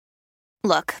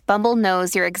Look, Bumble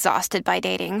knows you're exhausted by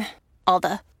dating. All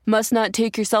the must not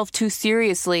take yourself too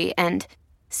seriously and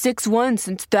 6'1"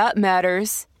 since that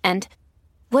matters. And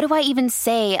what do I even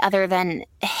say other than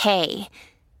hey?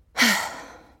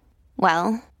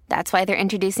 Well, that's why they're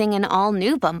introducing an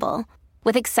all-new Bumble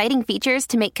with exciting features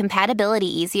to make compatibility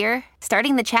easier,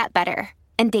 starting the chat better,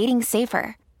 and dating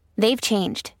safer. They've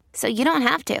changed, so you don't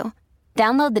have to.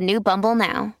 Download the new Bumble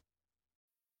now.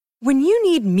 When you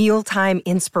need mealtime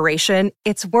inspiration,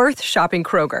 it's worth shopping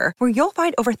Kroger, where you'll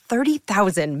find over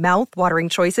 30,000 mouth-watering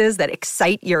choices that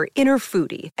excite your inner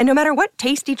foodie. And no matter what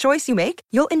tasty choice you make,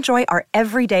 you'll enjoy our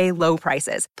everyday low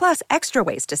prices, plus extra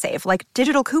ways to save, like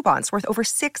digital coupons worth over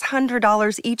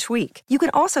 $600 each week. You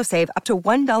can also save up to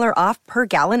 $1 off per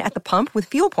gallon at the pump with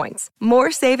fuel points.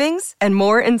 More savings and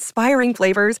more inspiring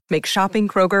flavors make shopping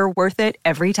Kroger worth it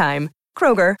every time.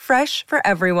 Kroger, fresh for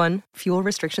everyone. Fuel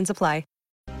restrictions apply.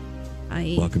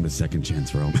 Welcome to Second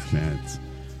Chance Romance,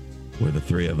 where the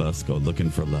three of us go looking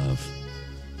for love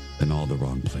in all the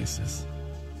wrong places.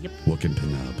 Yep. Looking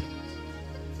Pinub.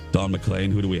 Dawn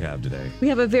McClain, who do we have today? We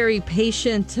have a very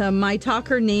patient My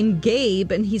Talker named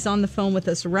Gabe, and he's on the phone with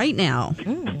us right now.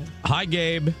 Hi,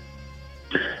 Gabe.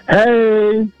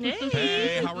 Hey.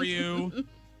 Hey, how are you?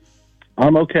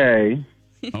 I'm okay.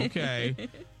 Okay.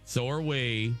 So are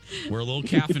we. We're a little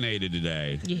caffeinated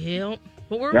today. Yeah.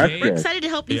 But we're That's excited to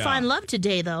help you Yeah. find love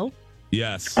today, though.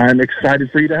 Yes. I'm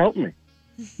excited for you to help me.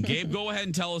 Gabe, go ahead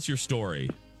and tell us your story.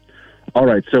 All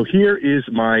right, so here is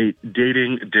my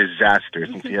dating disaster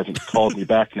since he hasn't called me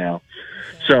back now.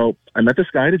 So I met this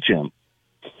guy at a gym.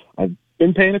 I've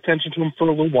been paying attention to him for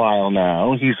a little while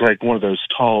now. He's like one of those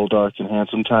tall, dark, and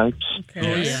handsome types.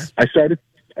 Okay. Yes. I started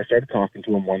talking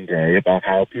to him one day about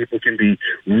how people can be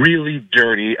really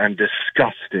dirty and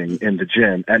disgusting in the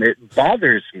gym, and it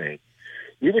bothers me.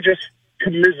 We were just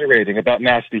commiserating about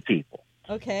nasty people.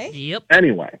 Okay. Yep.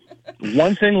 Anyway,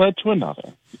 one thing led to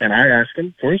another, and I asked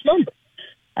him for his number.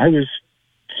 I was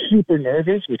super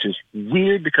nervous, which is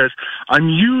weird because I'm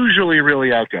usually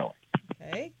really outgoing.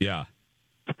 Okay. Yeah.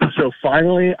 So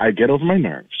finally, I get over my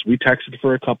nerves. We texted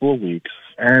for a couple of weeks,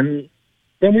 and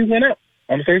then we went out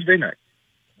on a Thursday night.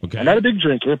 Okay. I'm not a big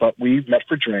drinker, but we met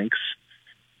for drinks.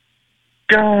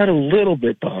 Got a little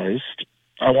bit buzzed.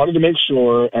 I wanted to make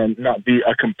sure and not be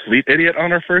a complete idiot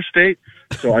on our first date,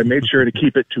 so I made sure to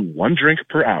keep it to one drink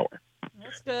per hour.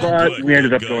 That's good. But Good, we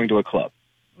ended up good. going to a club.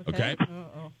 Okay.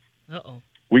 Uh-oh.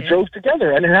 We Okay. drove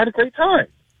together and had a great time.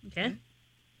 Okay.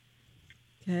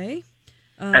 Okay.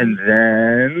 And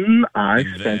then I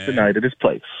And spent the then- night at his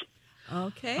place.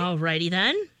 Okay. Alrighty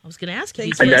then. I was going to ask you.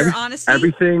 Thanks if for he's- your honesty.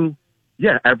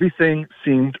 Everything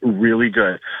seemed really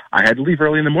good. I had to leave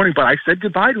early in the morning, but I said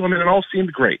goodbye to him and it all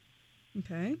seemed great.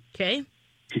 Okay. Okay.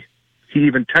 He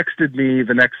even texted me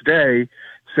the next day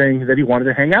saying that he wanted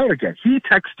to hang out again. He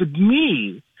texted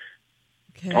me.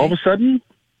 Okay. All of a sudden,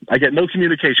 I get no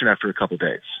communication after a couple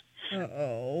days.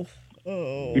 Uh-oh.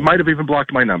 Oh. He might have even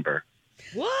blocked my number.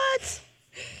 What?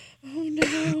 Oh,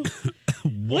 no.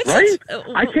 What? Right?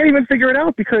 I can't even figure it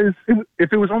out because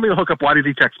if it was only a hookup, why did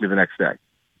he text me the next day?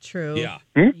 True. Yeah.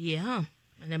 Yeah.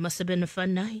 And it must have been a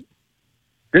fun night.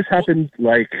 This happened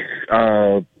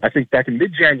I think back in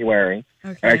mid-January,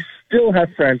 and Okay. I still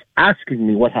have friends asking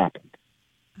me what happened.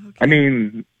 Okay. I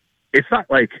mean, it's not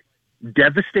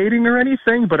devastating or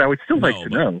anything, but I would still like to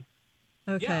but- know.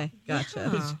 Okay. Gotcha.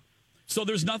 Yeah. So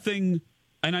there's nothing,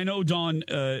 and I know Dawn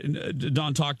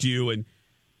talked to you, and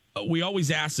we always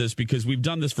ask this because we've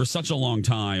done this for such a long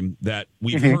time that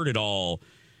we've heard it all.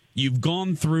 You've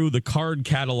gone through the card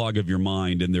catalog of your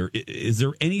mind, and is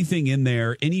there anything in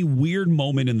there, any weird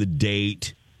moment in the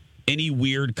date, any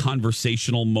weird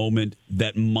conversational moment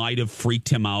that might have freaked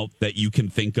him out that you can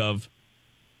think of?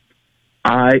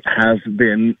 I have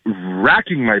been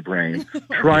racking my brain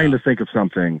trying to think of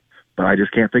something, but I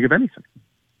just can't think of anything.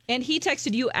 And he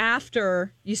texted you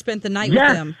after you spent the night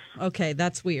Yes. with him. Okay,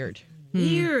 that's weird.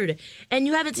 Weird. And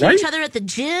you haven't seen Right? each other at the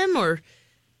gym, or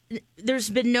there's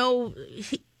been no,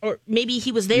 or maybe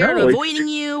he was there No, avoiding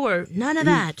you, or none of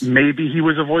that. Maybe he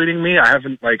was avoiding me. I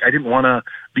didn't want to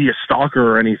be a stalker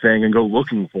or anything and go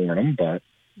looking for him, but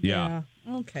Yeah.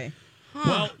 Okay.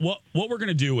 Well, what we're going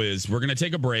to do is we're going to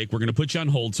take a break. We're going to put you on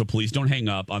hold, so please don't hang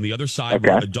up. On the other side,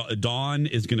 Okay. Dawn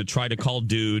is going to try to call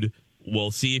Dude.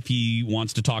 We'll see if he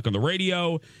wants to talk on the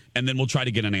radio, and then we'll try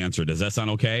to get an answer. Does that sound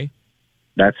okay?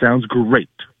 that sounds great.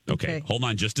 Okay. Hold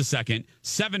on just a second.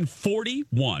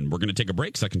 7:41. We're going to take a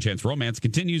break. Second Chance Romance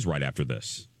continues right after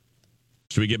this.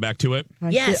 Should we get back to it?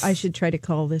 Yes. I should try to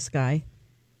call this guy.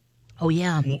 Oh,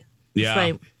 yeah. Yeah. That's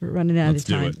right. We're running out Let's of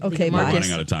do time. it. Okay, We're bye.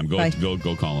 running out of time. Bye. Go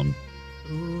call him.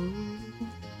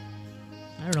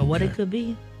 I don't know what it could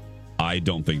be. I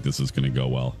don't think this is going to go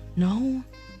well. No?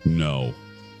 No.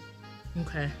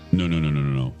 Okay.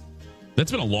 No.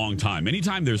 That's been a long time.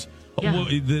 Anytime there's... Yeah. Well,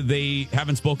 they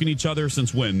haven't spoken to each other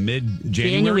since when? Mid-January,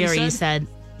 January, you said.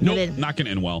 Nope, not going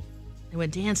to end well. They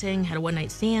went dancing, had a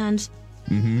one-night stand.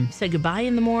 Mm-hmm. Said goodbye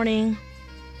in the morning.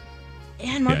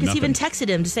 And Marcus even texted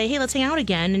him to say, hey, let's hang out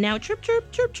again. And now chirp,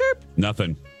 chirp, chirp, chirp.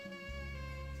 Nothing.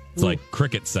 It's like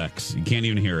cricket sex. You can't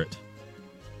even hear it.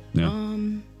 Yeah. I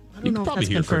don't you know can if probably that's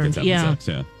hear confirmed. crickets having Yeah. sex,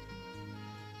 yeah.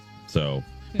 So,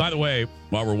 by the way,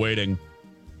 while we're waiting,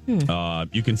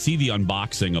 you can see the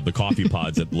unboxing of the coffee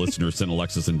pods that the listeners sent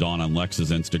Alexis and Dawn on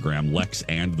Lex's Instagram, Lex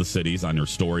and the Cities, on their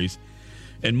stories.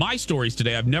 And my stories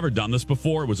today, I've never done this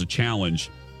before. It was a challenge.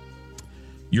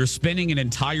 You're spending an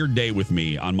entire day with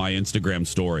me on my Instagram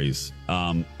stories.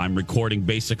 I'm recording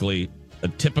basically a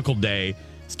typical day,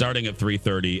 starting at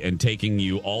 3:30 and taking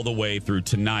you all the way through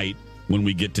tonight when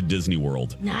we get to Disney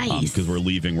World. Nice. Because we're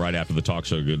leaving right after the talk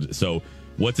show. So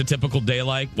what's a typical day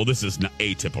like? Well, this is not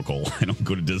atypical. I don't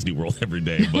go to Disney World every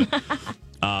day. But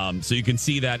so you can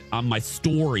see that on my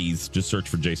stories. Just search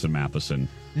for Jason Matheson.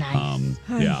 Nice.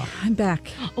 Yeah. I'm back.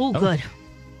 Oh, good.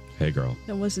 Hey, girl.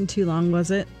 That wasn't too long,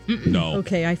 was it? No.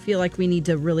 Okay, I feel like we need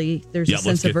to really, there's a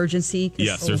sense of urgency.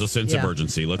 Yes, there's a sense of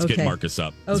urgency. Let's get Marcus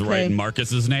up. Is it right in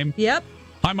Marcus's name? Yep.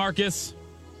 Hi, Marcus.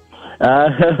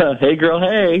 Hey, girl,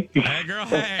 hey. Hey, girl,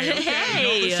 hey. Okay,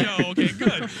 Hey. You know the show.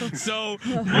 Okay, good. So,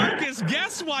 Marcus,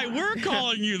 guess why we're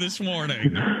calling you this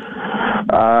morning?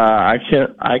 I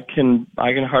can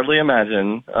hardly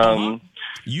imagine.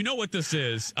 You know what this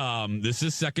is. This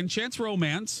is Second Chance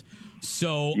Romance.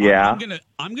 So yeah.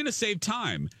 I'm gonna save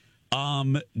time.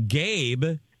 Gabe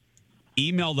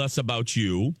emailed us about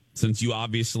you, since you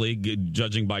obviously,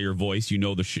 judging by your voice, you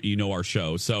know our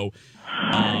show. So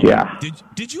yeah.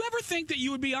 Did you ever think that you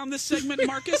would be on this segment,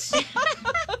 Marcus?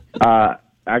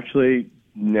 Actually,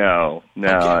 no.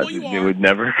 Okay, well, it would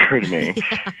never occur to me.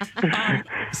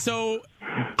 So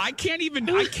I can't even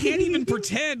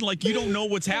pretend like you don't know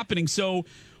what's happening. So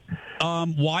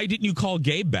why didn't you call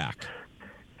Gabe back?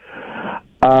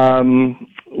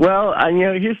 Well,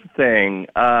 here's the thing.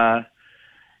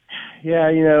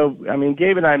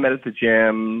 Gabe and I met at the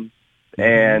gym,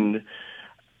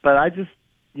 but I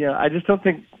just don't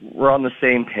think we're on the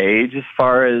same page as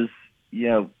far as,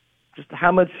 just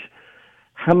how much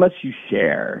you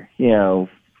share.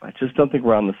 I just don't think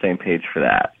we're on the same page for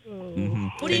that. Mm-hmm.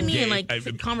 What do you mean, like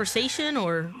conversation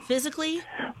or physically?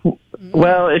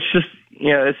 Well, it's just,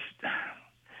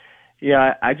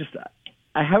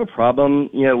 I have a problem,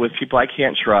 with people I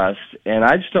can't trust, and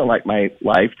I just don't like my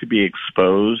life to be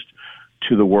exposed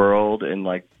to the world and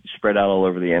like spread out all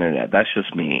over the internet. That's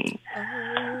just me.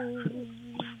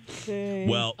 Okay.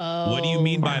 Well, what do you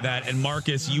mean by that? And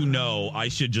Marcus, I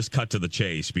should just cut to the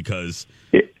chase because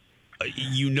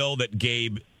you know that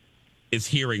Gabe is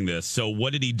hearing this. So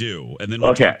what did he do? And then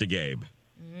we'll talk to Gabe.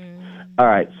 All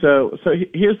right. So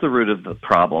here's the root of the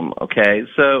problem. Okay.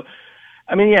 So,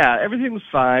 everything was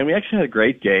fine. We actually had a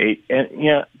great date, and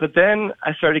but then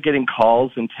I started getting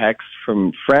calls and texts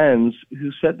from friends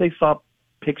who said they saw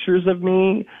pictures of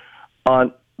me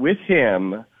with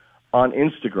him on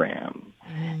Instagram,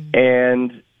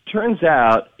 and turns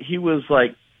out he was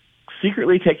like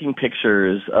secretly taking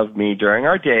pictures of me during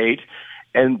our date,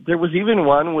 and there was even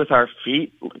one with our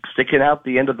feet sticking out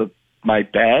the end of my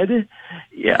bed.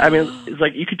 Yeah, it's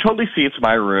like you could totally see it's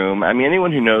my room.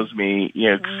 Anyone who knows me,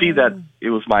 could see that it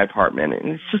was my apartment,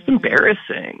 and it's just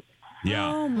embarrassing. Yeah.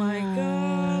 Oh my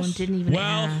gosh. Didn't even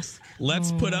ask.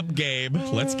 Let's put up Gabe.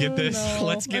 Let's get this. No,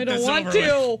 Let's get I this don't over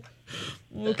want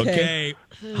with. to. Okay.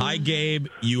 Hi, Gabe.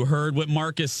 You heard what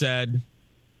Marcus said.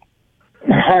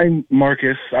 Hi,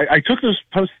 Marcus. I took those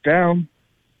posts down.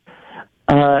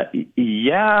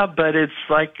 Yeah, but it's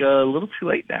like a little too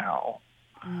late now.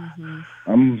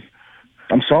 Mm-hmm.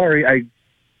 I'm sorry.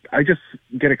 I just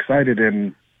get excited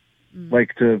and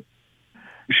like to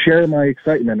share my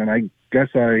excitement, and I guess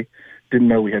I didn't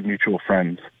know we had mutual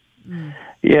friends.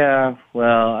 Yeah,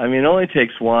 well, it only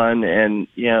takes one, and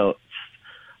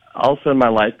all of a sudden my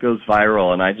life goes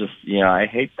viral, and I just I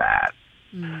hate that.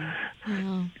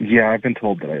 Yeah, I've been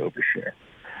told that I overshare.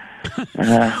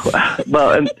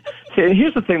 Well, and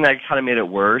here's the thing that kind of made it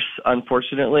worse,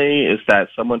 unfortunately, is that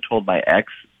someone told my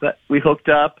ex that we hooked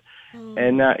up,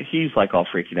 and he's like all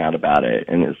freaking out about it,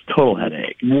 and it's a total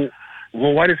headache.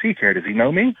 Well, why does he care? Does he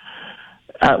know me?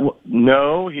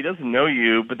 No, he doesn't know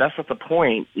you, but that's not the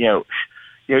point. He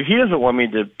doesn't want me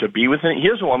to be with him. He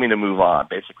doesn't want me to move on,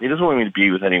 basically. He doesn't want me to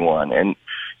be with anyone, and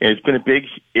it's been a big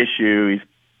issue. He's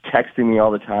texting me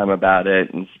all the time about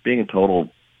it, and he's being a total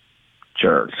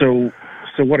jerk. So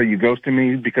what, are you ghosting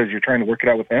me because you're trying to work it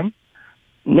out with him?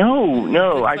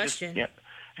 No. I just, question.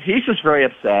 he's just very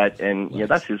upset, and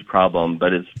that's his problem.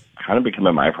 But it's kind of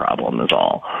becoming my problem. Is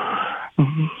all.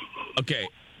 Okay.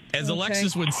 As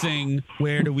Alexis would sing,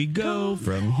 where do we go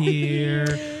from here?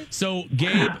 So,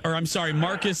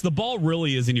 Marcus, the ball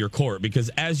really is in your court because,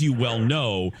 as you well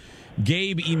know,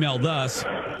 Gabe emailed us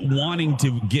wanting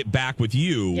to get back with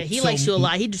you. Yeah, he likes you a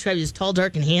lot. He described you as tall,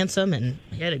 dark, and handsome, and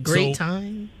he had a great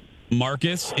time.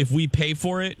 Marcus, if we pay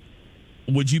for it,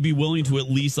 would you be willing to at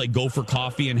least go for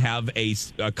coffee and have a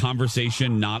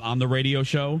conversation not on the radio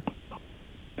show?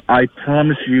 I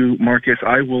promise you, Marcus,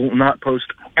 I will not post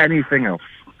anything else.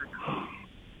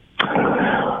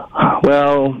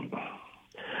 Well,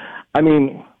 I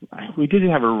mean, we did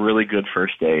have a really good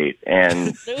first date,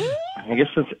 and I guess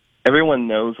since everyone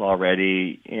knows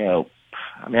already, I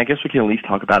guess we can at least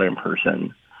talk about it in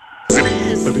person. My,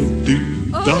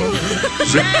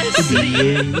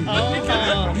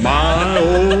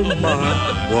 oh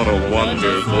my, what a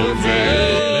wonderful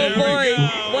day.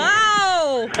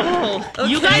 Wow. Okay.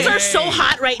 You guys are so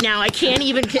hot right now. I can't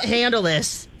even handle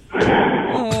this.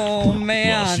 Oh,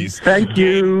 man. Well, Thank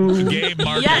you. Gabe,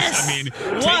 Marcus, Yes. take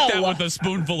that with a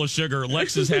spoonful of sugar.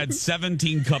 Lex has had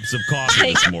 17 cups of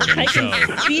coffee this morning. I can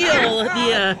feel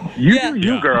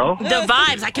You girl. the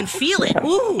vibes. I can feel it.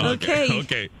 Ooh.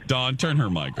 Okay. Dawn, turn her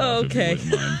mic off. Okay. If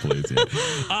you wouldn't mind, please.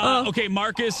 Yeah. Okay,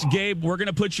 Marcus, Gabe, we're going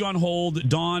to put you on hold.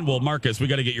 Dawn, Marcus, we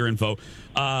got to get your info.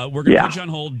 We're going to put you on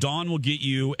hold. Dawn will get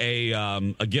you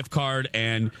a gift card,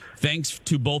 and thanks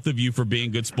to both of you for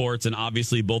being good sports, and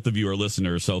obviously both of you are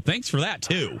listeners, so thanks for that,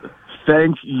 too.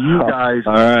 Thank you guys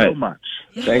so much.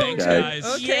 Thanks, guys.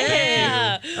 Okay.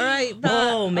 Yeah. All right.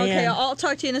 Oh, man. Okay, I'll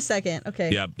talk to you in a second. Okay.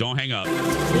 Yeah, don't hang up.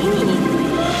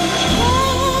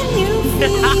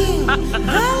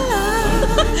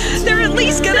 They're at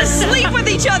least going to sleep with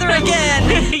each other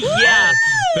again. Yeah.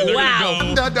 Wow.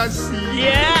 Under the sea.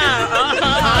 Yeah.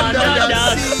 Under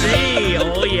the sea.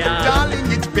 Oh, yeah.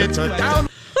 Darling, it's better down.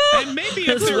 And maybe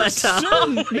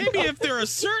if they're a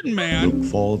certain man.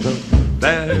 For the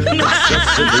bare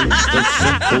necessities, the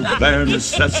simple bare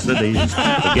necessities.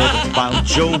 Forget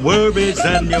about your worries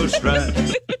and your stress.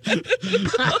 Or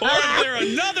if they're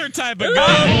another type of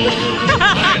guy.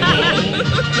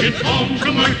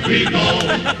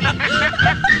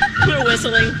 We're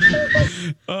whistling.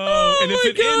 Oh, and if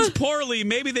it ends poorly,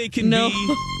 maybe they can be.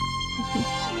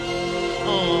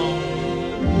 Oh.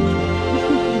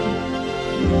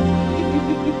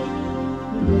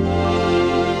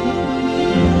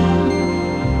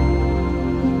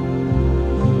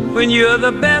 When you're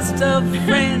the best of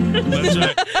friends. That's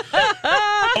right.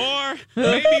 Or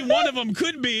maybe one of them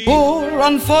could be. Poor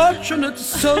unfortunate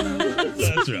soul.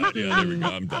 That's right. Yeah, there we go.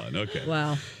 I'm done. Okay.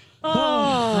 Wow.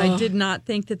 Oh, I did not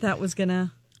think that was going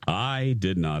to. I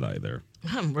did not either.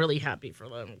 I'm really happy for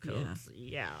them.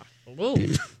 Yeah. Whoa.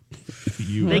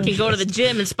 You They can go to the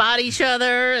gym and spot each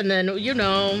other, and then,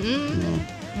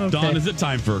 Dawn, is it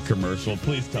time for a commercial?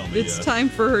 Please tell me. It's time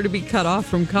for her to be cut off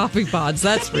from coffee pods,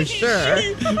 that's for sure.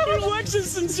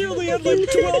 Alexis sincerely had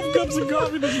 12 cups of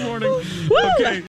coffee this morning. Okay.